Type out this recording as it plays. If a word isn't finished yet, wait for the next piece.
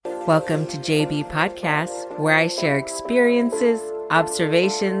Welcome to JB Podcast, where I share experiences,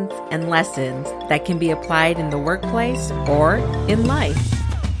 observations, and lessons that can be applied in the workplace or in life.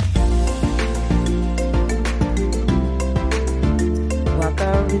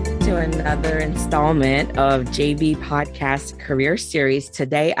 Welcome to another installment of JB Podcast Career Series.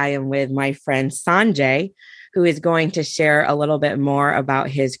 Today, I am with my friend Sanjay, who is going to share a little bit more about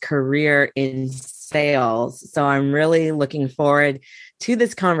his career in sales. So I'm really looking forward to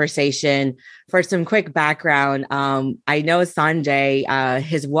this conversation. For some quick background, I know Sanjay,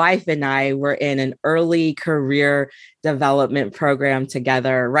 his wife and I were in an early career development program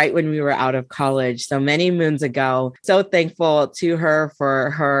together right when we were out of college, so many moons ago. So thankful to her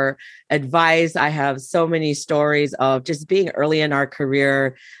for her advice. I have so many stories of just being early in our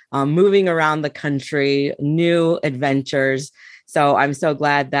career, moving around the country, new adventures. So I'm so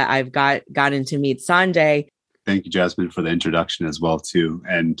glad that I've gotten to meet Sanjay. Thank you, Jasmine, for the introduction as well, too.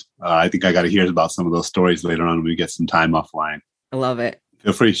 And I think I got to hear about some of those stories later on when we get some time offline. I love it.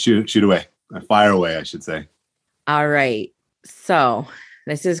 Feel free, shoot away. Fire away, I should say. All right. So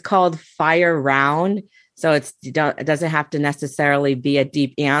this is called Fire Round. So it doesn't have to necessarily be a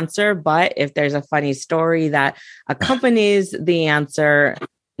deep answer, but if there's a funny story that accompanies the answer,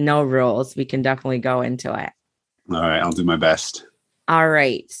 no rules. We can definitely go into it. All right. I'll do my best. All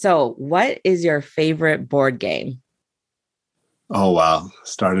right. So what is your favorite board game? Oh, wow.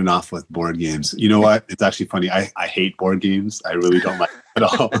 Starting off with board games. You know what? It's actually funny. I hate board games. I really don't like it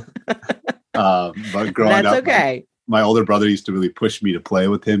at all. But growing up, okay. My older brother used to really push me to play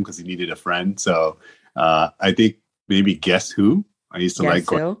with him because he needed a friend. So I think maybe Guess Who? I used to like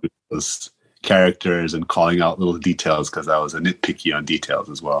going through those characters and calling out little details because I was a nitpicky on details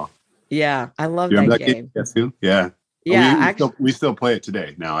as well. Yeah, I love that game. Guess Who? Yeah. Yeah, we still play it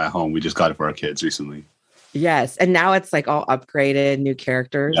today now at home. We just got it for our kids recently. Yes. And now it's like all upgraded, new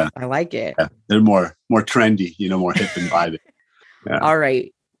characters. Yeah. I like it. Yeah. They're more trendy, more hip and vibing. Yeah. All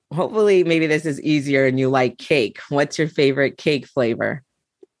right. Hopefully maybe this is easier and you like cake. What's your favorite cake flavor?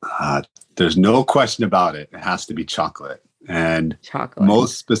 There's no question about it. It has to be chocolate. And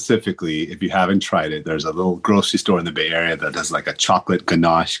most specifically, if you haven't tried it, there's a little grocery store in the Bay Area that does like a chocolate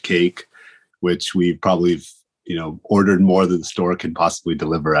ganache cake, which we probably ordered more than the store can possibly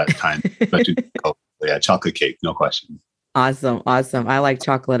deliver at times. Yeah, chocolate cake, no question. Awesome. I like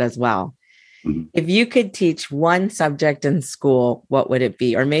chocolate as well. Mm-hmm. If you could teach one subject in school, what would it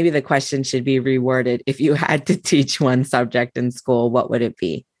be? Or maybe the question should be reworded. If you had to teach one subject in school, what would it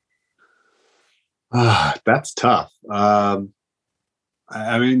be? That's tough. I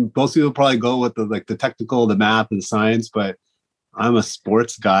mean, most people probably go with the technical, the math, and the science, but I'm a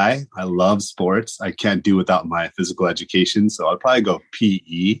sports guy. I love sports. I can't do without my physical education. So I'd probably go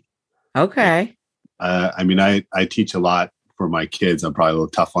PE. Okay. I mean, I teach a lot for my kids. I'm probably a little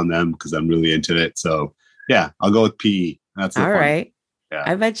tough on them because I'm really into it. So yeah, I'll go with PE. That's all right. Yeah.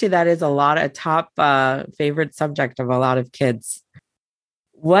 I bet you that is a top favorite subject of a lot of kids.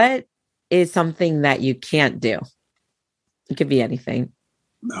 What is something that you can't do? It could be anything.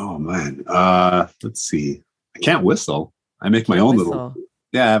 Oh man. Let's see. I can't whistle. I make my own little.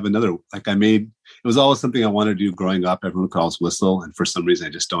 Yeah, I have another. It was always something I wanted to do growing up. Everyone calls whistle, and for some reason,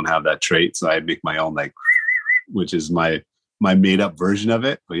 I just don't have that trait. So I make my own, which is my made up version of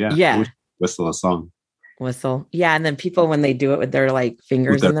it. But yeah, whistle a song. Whistle, yeah. And then people when they do it with their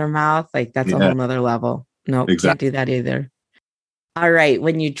fingers in their mouth, that's a whole nother level. Nope, exactly. Can't do that either. All right,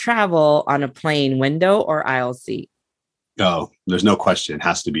 when you travel on a plane, window or aisle seat? Oh, there's no question. It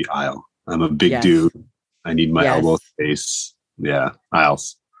has to be aisle. I'm a big dude. I need my elbow space. Yeah,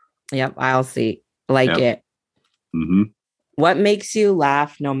 aisles. Yep, aisle seat. It. Mm-hmm. What makes you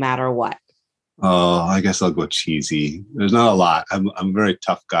laugh no matter what? Oh, I guess I'll go cheesy. There's not a lot. I'm a very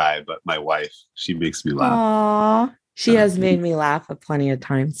tough guy, but my wife, she makes me laugh. Aww. She has made me laugh plenty of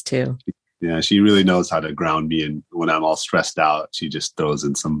times too. Yeah, she really knows how to ground me. And when I'm all stressed out, she just throws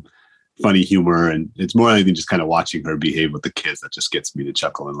in some funny humor, and it's more than just kind of watching her behave with the kids that just gets me to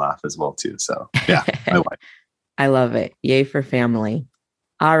chuckle and laugh as well too. So yeah, my wife. I love it. Yay for family.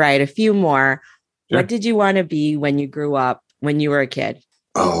 All right, a few more. Sure. What did you want to be when you grew up, when you were a kid?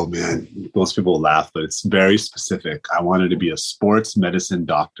 Oh man, most people laugh, but it's very specific. I wanted to be a sports medicine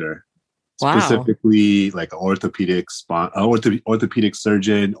doctor. Wow. Specifically like an orthopedic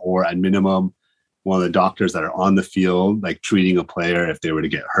surgeon, or at minimum, one of the doctors that are on the field, treating a player if they were to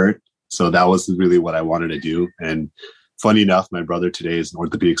get hurt. So that was really what I wanted to do. And funny enough, my brother today is an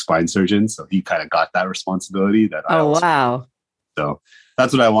orthopedic spine surgeon. So he kind of got that responsibility wow. So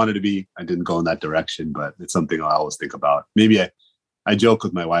that's what I wanted to be. I didn't go in that direction, but it's something I always think about. Maybe I joke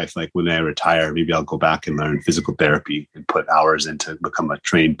with my wife, like when I retire, maybe I'll go back and learn physical therapy and put hours in to become a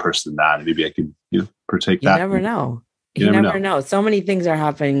trained person in that. And maybe I can, partake that. You never know. You never know. So many things are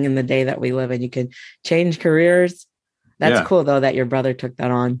happening in the day that we live in. You could change careers. That's cool, though, that your brother took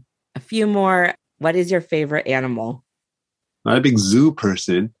that on. A few more. What is your favorite animal? Not a big zoo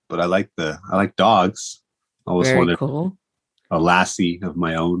person, but I like dogs. Always Very wanted cool. A Lassie of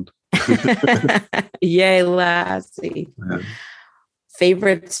my own. Yay, Lassie. Yeah.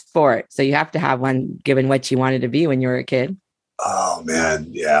 Favorite sport? So you have to have one given what you wanted to be when you were a kid. Oh, man.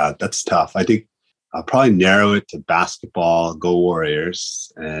 Yeah, that's tough. I think I'll probably narrow it to basketball, go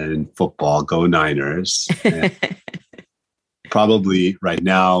Warriors, and football, go Niners. And probably right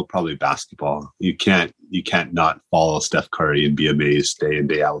now, probably basketball. You can't not follow Steph Curry and be amazed day in,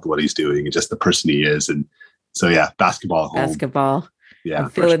 day out with what he's doing and just the person he is. And so, yeah, basketball. Basketball. Yeah. I'm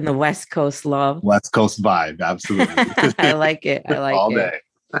feeling the West Coast love. West Coast vibe. Absolutely. I like it. I like all it.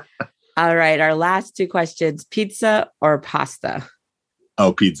 All day. All right. Our last two questions, pizza or pasta?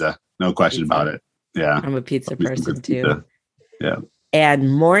 Oh, pizza. No question about it. Yeah. I'm a pizza person too. Pizza. Yeah.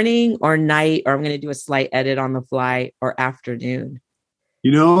 And morning or night, or I'm going to do a slight edit on the fly, or afternoon?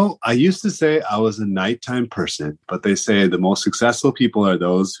 I used to say I was a nighttime person, but they say the most successful people are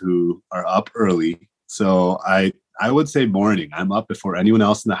those who are up early. So I would say morning. I'm up before anyone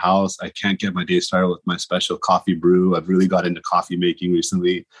else in the house. I can't get my day started with my special coffee brew. I've really got into coffee making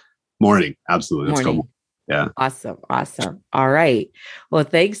recently. Morning. Absolutely. Let's go. Yeah. Awesome. All right. Well,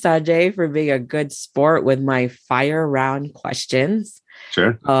 thanks, Sanjay, for being a good sport with my fire round questions.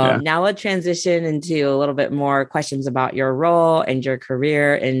 Sure. Now let's transition into a little bit more questions about your role and your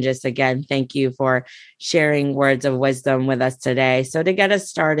career. And just again, thank you for sharing words of wisdom with us today. So to get us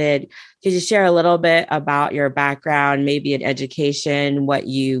started, could you share a little bit about your background, maybe in education, what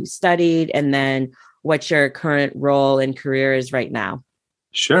you studied, and then what your current role and career is right now?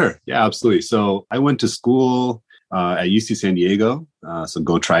 Sure. Yeah, absolutely. So I went to school at UC San Diego, so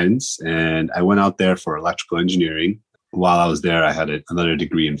go Tridents, and I went out there for electrical engineering. While I was there, I had another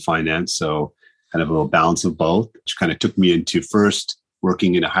degree in finance, so kind of a little balance of both, which kind of took me into first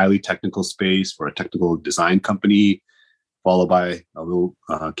working in a highly technical space for a technical design company, followed by a little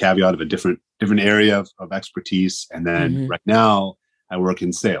caveat of a different area of expertise. And then right now, I work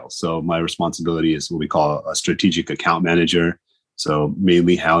in sales. So my responsibility is what we call a strategic account manager. So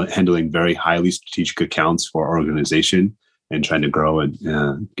mainly handling very highly strategic accounts for our organization and trying to grow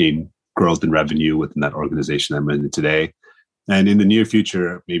and gain growth and revenue within that organization I'm in today. And in the near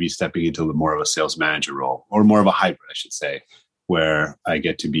future, maybe stepping into more of a sales manager role, or more of a hybrid, I should say, where I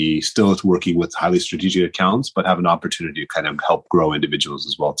get to be still working with highly strategic accounts, but have an opportunity to kind of help grow individuals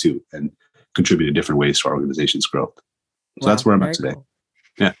as well too, and contribute in different ways to our organization's growth. So that's where I'm at today. Cool.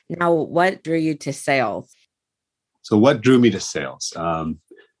 Yeah. Now, what drew you to sales? So what drew me to sales?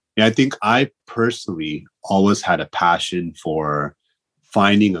 I think I personally always had a passion for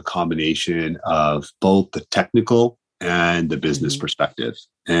finding a combination of both the technical and the business perspective.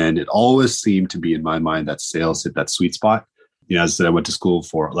 And it always seemed to be in my mind that sales hit that sweet spot. As I said, I went to school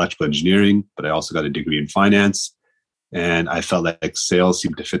for electrical engineering, but I also got a degree in finance. And I felt like sales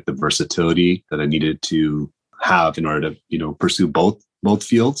seemed to fit the versatility that I needed to have in order to, pursue both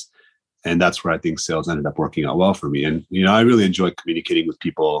fields. And that's where I think sales ended up working out well for me. And, I really enjoy communicating with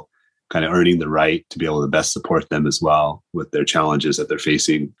people, kind of earning the right to be able to best support them as well with their challenges that they're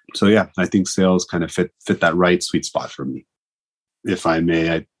facing. So yeah, I think sales kind of fit that right sweet spot for me. If I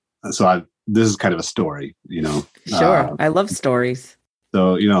may, this is kind of a story, Sure. I love stories.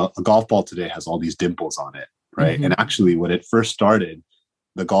 So, a golf ball today has all these dimples on it, right? And actually when it first started,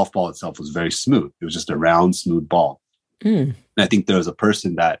 the golf ball itself was very smooth. It was just a round, smooth ball. And I think there was a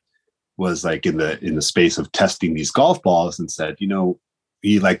person that was like in the space of testing these golf balls and said,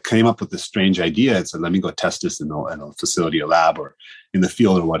 he came up with this strange idea and said, let me go test this in a facility, a lab, or in the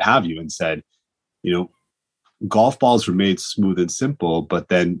field or what have you. And said, golf balls were made smooth and simple, but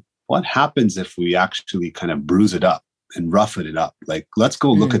then what happens if we actually kind of bruise it up and roughen it up? Let's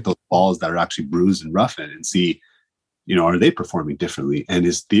go look at those balls that are actually bruised and roughened and see, are they performing differently? And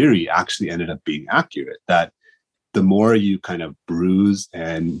his theory actually ended up being accurate, that the more you kind of bruise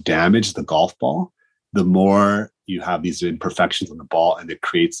and damage the golf ball, the more you have these imperfections on the ball, and it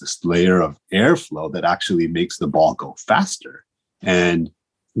creates this layer of airflow that actually makes the ball go faster and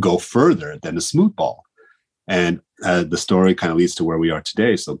go further than a smooth ball. And the story kind of leads to where we are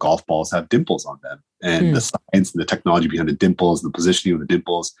today. So golf balls have dimples on them, and the science and the technology behind the dimples, the positioning of the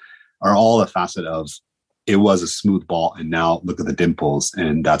dimples are all a facet of it was a smooth ball, and now look at the dimples,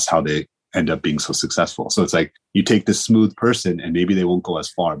 and that's how they end up being so successful. So it's like you take this smooth person and maybe they won't go as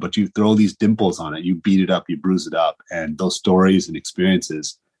far, but you throw these dimples on it, you beat it up, you bruise it up. And those stories and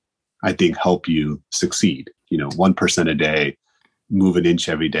experiences, I think, help you succeed. 1% a day, move an inch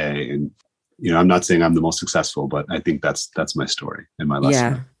every day. And, I'm not saying I'm the most successful, but I think that's my story and my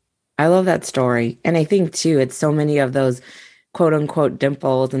lesson. Yeah, I love that story. And I think too, it's so many of those quote unquote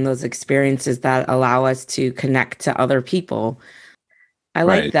dimples and those experiences that allow us to connect to other people. I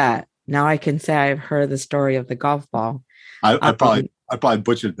like that. Now I can say I've heard the story of the golf ball. I probably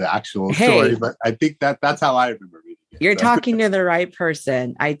butchered the actual story, but I think that's how I remember reading it. You're talking to the right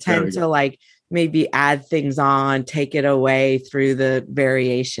person. I tend to maybe add things on, take it away through the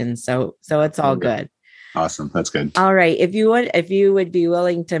variation. So it's all good. Awesome. That's good. All right. If you would be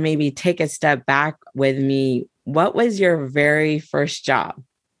willing to maybe take a step back with me, what was your very first job?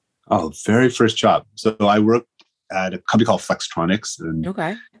 Oh, very first job. So I worked at a company called Flextronics,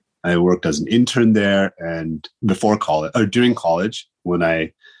 and I worked as an intern there. And before college, or during college, when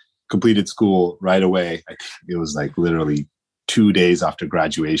I completed school right away, I think it was like literally 2 days after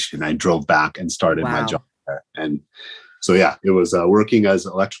graduation, I drove back and started my job there. And so, it was working as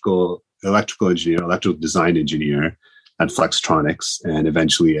electrical engineer, electrical design engineer at Flextronics, and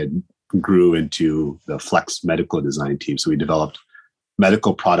eventually it grew into the Flex medical design team. So we developed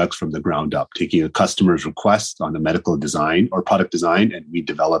medical products from the ground up, taking a customer's request on the medical design or product design, and we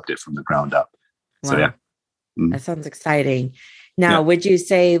developed it from the ground up. Wow. So that sounds exciting. Now, would you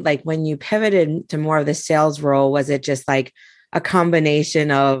say when you pivoted to more of the sales role, was it just like a combination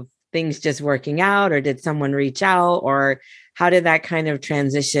of things just working out, or did someone reach out, or how did that kind of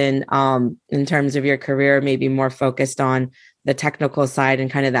transition in terms of your career, maybe more focused on the technical side and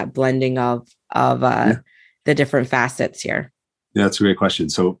kind of that blending of the different facets here? Yeah, that's a great question.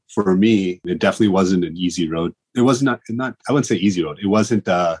 So for me, it definitely wasn't an easy road. It was not, I wouldn't say easy road. It wasn't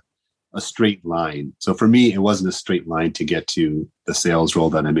a straight line. So for me, it wasn't a straight line to get to the sales role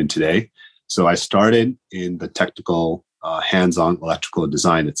that I'm in today. So I started in the technical hands-on electrical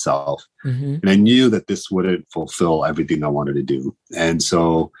design itself. Mm-hmm. And I knew that this wouldn't fulfill everything I wanted to do. And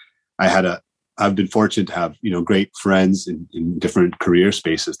so I've been fortunate to have, great friends in different career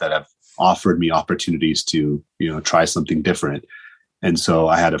spaces that have offered me opportunities to, try something different. And so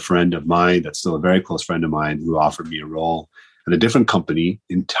I had a friend of mine that's still a very close friend of mine who offered me a role at a different company,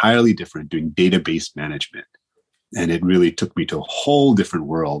 entirely different, doing database management. And it really took me to a whole different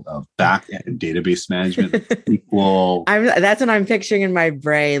world of back-end database management, SQL. That's what I'm picturing in my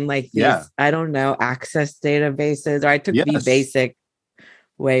brain, I don't know, access databases, or I took VBasic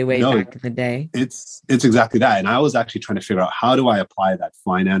way back in the day. It's exactly that. And I was actually trying to figure out, how do I apply that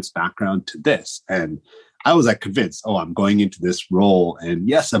finance background to this? And I was convinced, I'm going into this role, and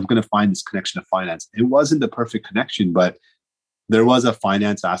yes, I'm going to find this connection to finance. It wasn't the perfect connection, but there was a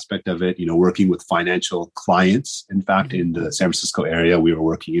finance aspect of it, working with financial clients. In fact, in the San Francisco area, we were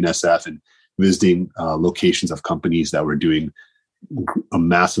working in SF and visiting locations of companies that were doing a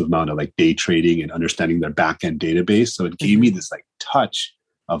massive amount of day trading and understanding their back-end database. So it gave me this touch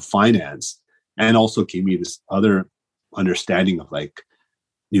of finance, and also gave me this other understanding of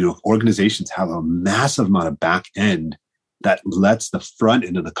organizations have a massive amount of back end that lets the front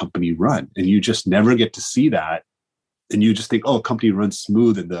end of the company run. And you just never get to see that. And you just think, a company runs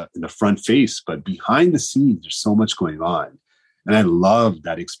smooth in the front face, but behind the scenes, there's so much going on. And I loved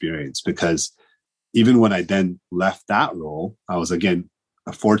that experience, because even when I then left that role, I was, again,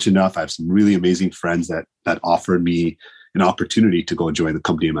 fortunate enough. I have some really amazing friends that offered me an opportunity to go join the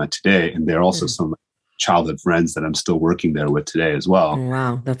company I'm at today. And they're also some childhood friends that I'm still working there with today as well. Oh,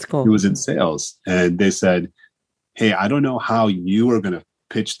 wow, that's cool. It was in sales. And they said, hey, I don't know how you are going to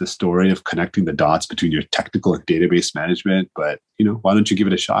pitch the story of connecting the dots between your technical and database management, but why don't you give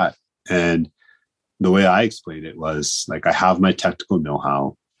it a shot? And the way I explained it was I have my technical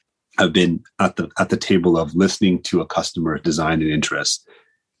know-how. I've been at the table of listening to a customer design and interest.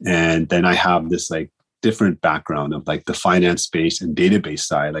 And then I have this different background of the finance space and database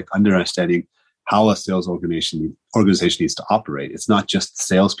side, understanding how a sales organization needs to operate. It's not just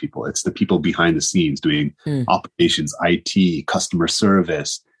salespeople. It's the people behind the scenes doing operations, IT, customer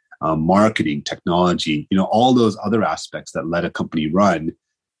service, marketing, technology, all those other aspects that let a company run.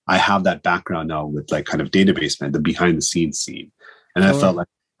 I have that background now with kind of database man, the behind the scenes scene. And I felt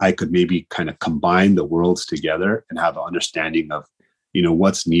I could maybe kind of combine the worlds together and have an understanding of,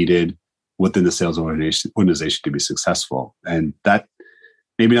 what's needed within the sales organization to be successful. And that,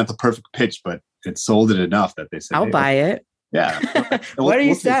 maybe not the perfect pitch, but it sold it enough that they said, I'll buy it. Yeah. What are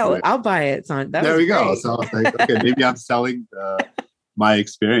you selling? I'll buy it. There we go. So I was okay, maybe I'm selling my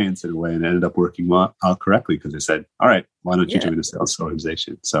experience in a way, and ended up working out correctly, because they said, all right, why don't you join the sales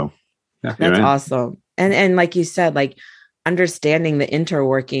organization? So That's awesome. And like you said, like understanding the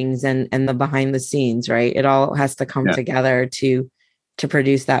interworkings and the behind the scenes, right? It all has to come together to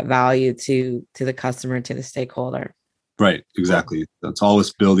produce that value to the customer, to the stakeholder. Right, exactly. That's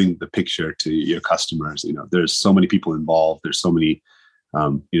always building the picture to your customers. There's so many people involved. There's so many,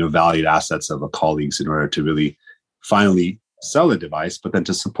 valued assets of colleagues in order to really finally sell a device, but then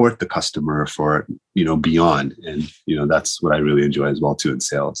to support the customer for, beyond. And, that's what I really enjoy as well too in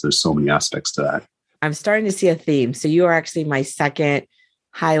sales. There's so many aspects to that. I'm starting to see a theme. So you are actually my second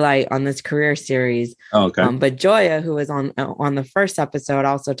highlight on this career series. Oh, okay. But Joya, who was on the first episode,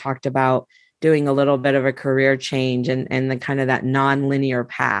 also talked about doing a little bit of a career change and the kind of that non-linear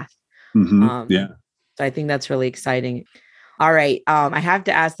path. Mm-hmm. So I think that's really exciting. All right. I have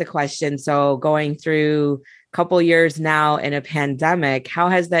to ask the question. So going through a couple years now in a pandemic, how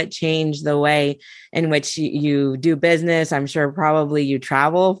has that changed the way in which you do business? I'm sure probably you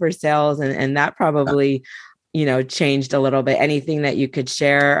travel for sales and that probably, changed a little bit. Anything that you could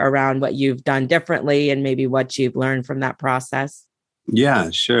share around what you've done differently and maybe what you've learned from that process? Yeah,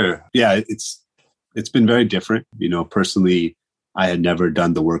 sure. Yeah, it's been very different. Personally, I had never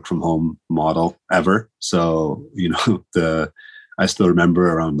done the work from home model ever. So, I still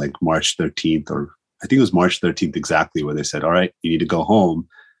remember around like March 13th, or I think it was March 13th exactly, where they said, all right, you need to go home.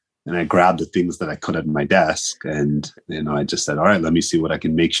 And I grabbed the things that I could at my desk. And, I just said, all right, let me see what I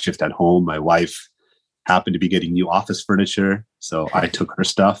can makeshift at home. My wife happened to be getting new office furniture. So I took her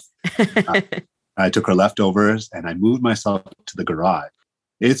stuff. I took her leftovers and I moved myself to the garage.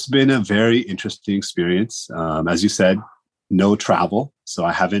 It's been a very interesting experience. As you said, no travel. So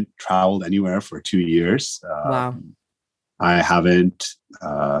I haven't traveled anywhere for 2 years. Wow. I haven't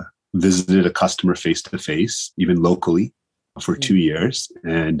visited a customer face to face, even locally, for 2 years.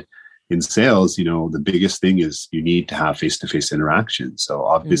 And in sales, the biggest thing is you need to have face to face interaction. So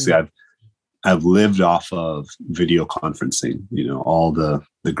obviously I've lived off of video conferencing, all the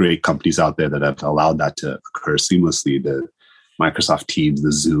great companies out there that have allowed that to occur seamlessly, the Microsoft Teams,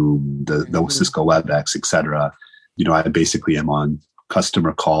 the Zoom, the Cisco WebEx, et cetera. I basically am on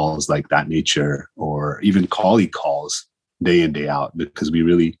customer calls like that nature, or even colleague calls day in, day out, because we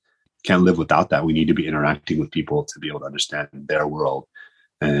really can't live without that. We need to be interacting with people to be able to understand their world.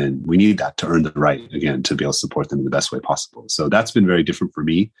 And we need that to earn the right, again, to be able to support them in the best way possible. So that's been very different for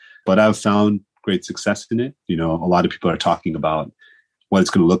me, but I've found great success in it. A lot of people are talking about what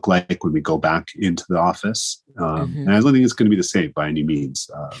it's going to look like when we go back into the office. And I don't think it's going to be the same by any means.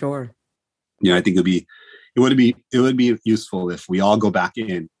 Sure. I think it would be useful if we all go back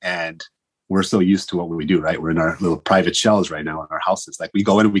in, and we're so used to what we do, right? We're in our little private shells right now in our houses. Like we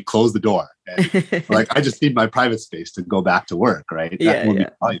go in and we close the door. And like, I just need my private space to go back to work, right? That will be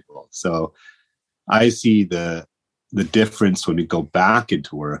valuable. So I see the difference when we go back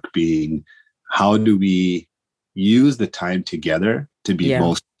into work being, how do we use the time together to be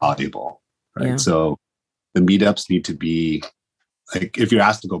most valuable, right? Yeah. So the meetups need to be, like, if you're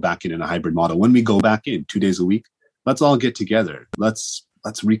asked to go back in a hybrid model, when we go back in 2 days a week, let's all get together. Let's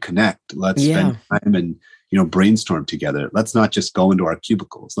reconnect. Let's spend time and, brainstorm together. Let's not just go into our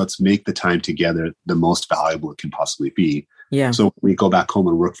cubicles. Let's make the time together the most valuable it can possibly be. Yeah. So when we go back home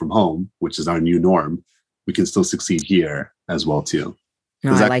and work from home, which is our new norm, we can still succeed here as well too.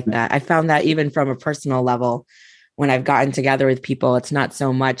 No, I like that. I found that even from a personal level, when I've gotten together with people, it's not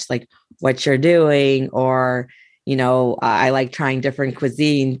so much like what you're doing or, I like trying different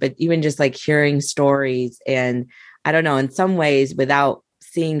cuisine, but even just like hearing stories. And I don't know, in some ways, without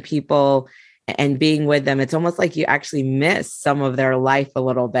seeing people and being with them, it's almost like you actually miss some of their life a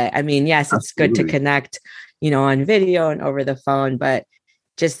little bit. I mean, yes, it's good to connect, on video and over the phone, but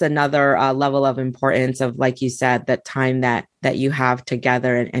just another level of importance of, like you said, that time that you have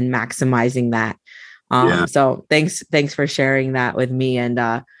together and maximizing that. So thanks for sharing that with me. And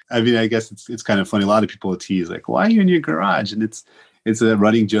I guess it's kind of funny. A lot of people tease like, why are you in your garage? And it's a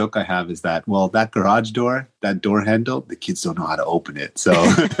running joke I have is that, well, that garage door, that door handle, the kids don't know how to open it. So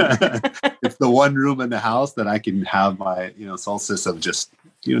it's the one room in the house that I can have my, solstice of just,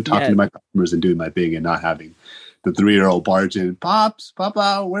 talking to my customers and doing my thing and not having the 3-year-old barge in, Pops,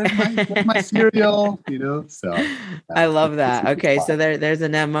 Papa, where's my cereal? So I love that. Okay. So there's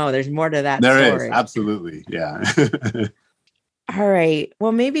an MO. There's more to that there story. Is, absolutely. Yeah. All right.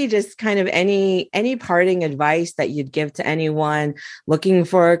 Well, maybe just kind of any parting advice that you'd give to anyone looking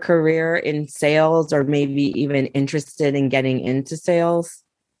for a career in sales or maybe even interested in getting into sales?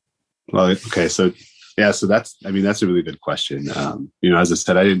 Well, okay. So that's a really good question. As I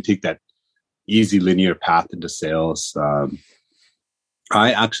said, I didn't take that easy linear path into sales.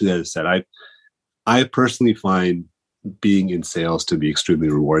 I actually, as I said, I personally find being in sales to be extremely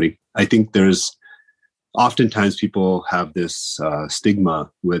rewarding. I think there's oftentimes people have this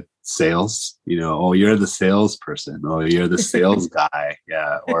stigma with sales, oh, you're the salesperson, oh, you're the sales guy.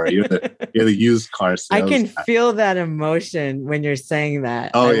 Yeah. Or you're the used car sales I can guy. feel that emotion when you're saying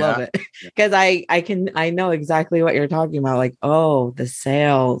that. Oh, I love it because I know exactly what you're talking about. Like, oh, the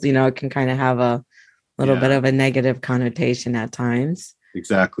sales, it can kind of have a little bit of a negative connotation at times.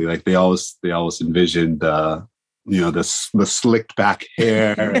 Exactly. Like they always envisioned the slicked back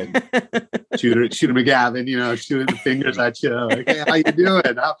hair and Shooter McGavin, shooting the fingers at you. Like, hey, how you doing?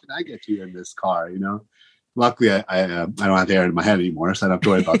 How can I get you in this car? Luckily I don't have hair in my head anymore, so I don't have to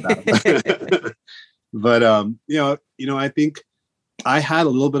worry about that. But I think I had a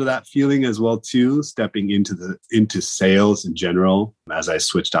little bit of that feeling as well too, stepping into sales in general as I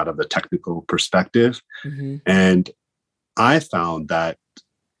switched out of the technical perspective. Mm-hmm. And I found that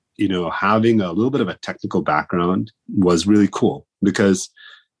having a little bit of a technical background was really cool because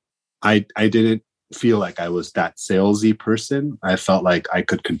I didn't feel like I was that salesy person. I felt like I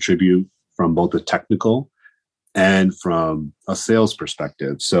could contribute from both the technical and from a sales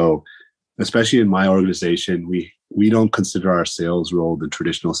perspective. So especially in my organization, we don't consider our sales role the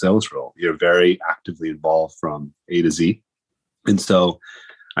traditional sales role. You're very actively involved from A to Z. And so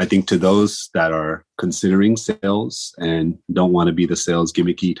I think to those that are considering sales and don't want to be the sales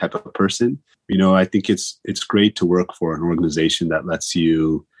gimmicky type of person, I think it's great to work for an organization that lets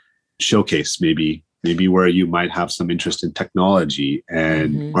you showcase maybe where you might have some interest in technology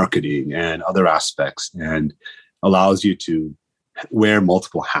and marketing and other aspects, and allows you to wear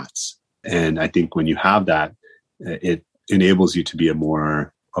multiple hats. And I think when you have that, it enables you to be a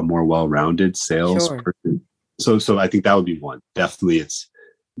more well-rounded sales person. So I think that would be one. Definitely, it's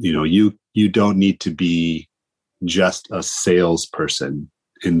you don't need to be just a salesperson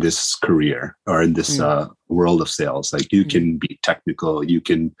in this career or in this world of sales. Like you can be technical, you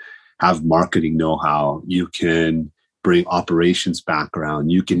can have marketing know-how, you can bring operations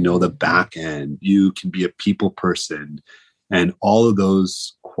background, you can know the back end, you can be a people person. And all of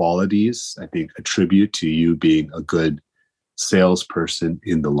those qualities, I think, attribute to you being a good salesperson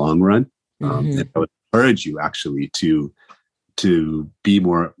in the long run. And I would encourage you actually to be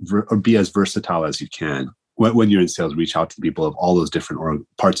be as versatile as you can. When you're in sales, reach out to people of all those different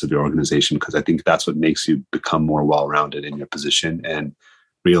parts of your organization, because I think that's what makes you become more well-rounded in your position and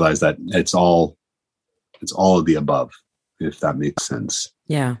realize that it's all of the above, if that makes sense.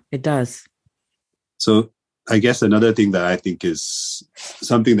 Yeah, it does. So I guess another thing that I think is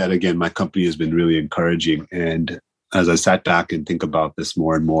something that, again, my company has been really encouraging. And as I sat back and think about this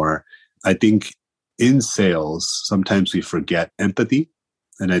more and more, I think in sales, sometimes we forget empathy.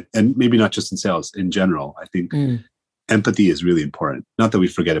 And maybe not just in sales, in general, I think empathy is really important. Not that we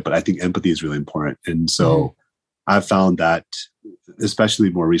forget it, but I think empathy is really important. And so I've found that,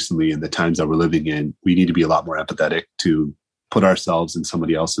 especially more recently in the times that we're living in, we need to be a lot more empathetic to put ourselves in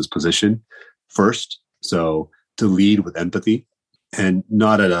somebody else's position first. So to lead with empathy, and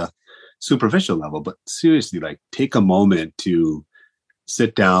not at a superficial level, but seriously, like take a moment to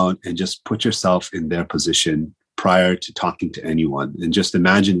sit down and just put yourself in their position prior to talking to anyone, and just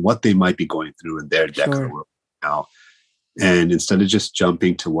imagine what they might be going through in their deck of the world now. And instead of just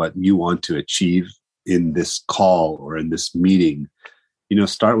jumping to what you want to achieve in this call or in this meeting,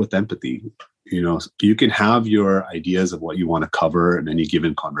 start with empathy. You can have your ideas of what you want to cover in any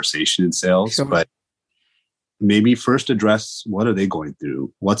given conversation in sales, but maybe first address what are they going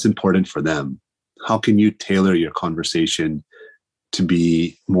through? What's important for them? How can you tailor your conversation to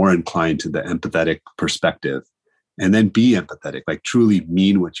be more inclined to the empathetic perspective? And then be empathetic, like truly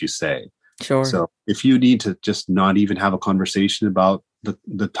mean what you say. Sure. So if you need to just not even have a conversation about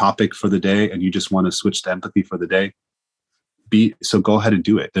the topic for the day, and you just want to switch to empathy for the day, so go ahead and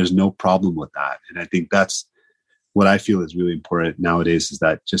do it. There's no problem with that. And I think that's what I feel is really important nowadays, is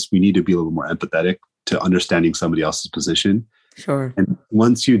that just we need to be a little more empathetic to understanding somebody else's position. Sure. And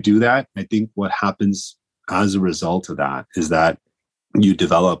once you do that, I think what happens as a result of that is that you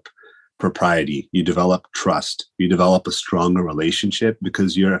develop propriety, you develop trust, you develop a stronger relationship,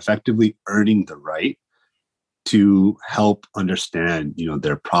 because you're effectively earning the right to help understand,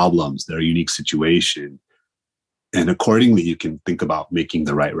 their problems, their unique situation. And accordingly, you can think about making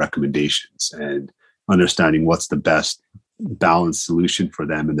the right recommendations and understanding what's the best balanced solution for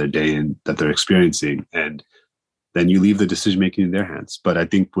them in their day and that they're experiencing. And then you leave the decision-making in their hands. But I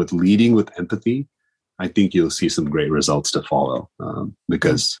think with leading with empathy, I think you'll see some great results to follow,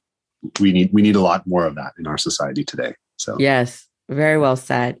 because we need a lot more of that in our society today. So yes, very well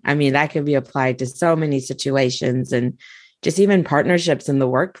said. I mean, that could be applied to so many situations, and just even partnerships in the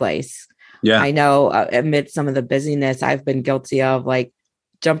workplace. Yeah. I know amid some of the busyness, I've been guilty of like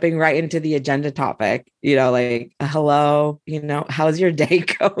jumping right into the agenda topic, like, hello, how's your day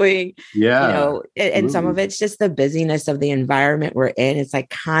going? Yeah. And some of it's just the busyness of the environment we're in. It's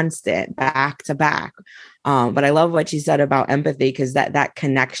like constant back to back. But I love what you said about empathy, because that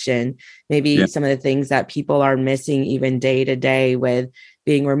connection, maybe some of the things that people are missing even day to day with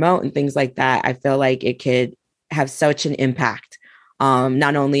being remote and things like that, I feel like it could have such an impact,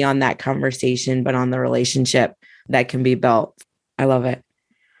 not only on that conversation, but on the relationship that can be built. I love it.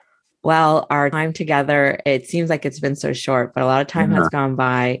 Well, our time together, it seems like it's been so short, but a lot of time has gone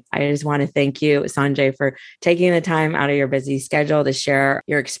by. I just want to thank you, Sanjay, for taking the time out of your busy schedule to share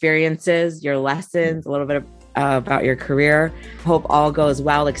your experiences, your lessons, a little bit about your career. Hope all goes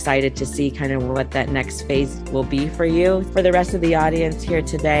well. Excited to see kind of what that next phase will be for you. For the rest of the audience here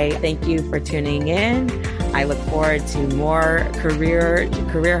today, thank you for tuning in. I look forward to more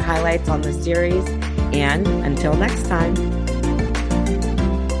career highlights on the series. And until next time.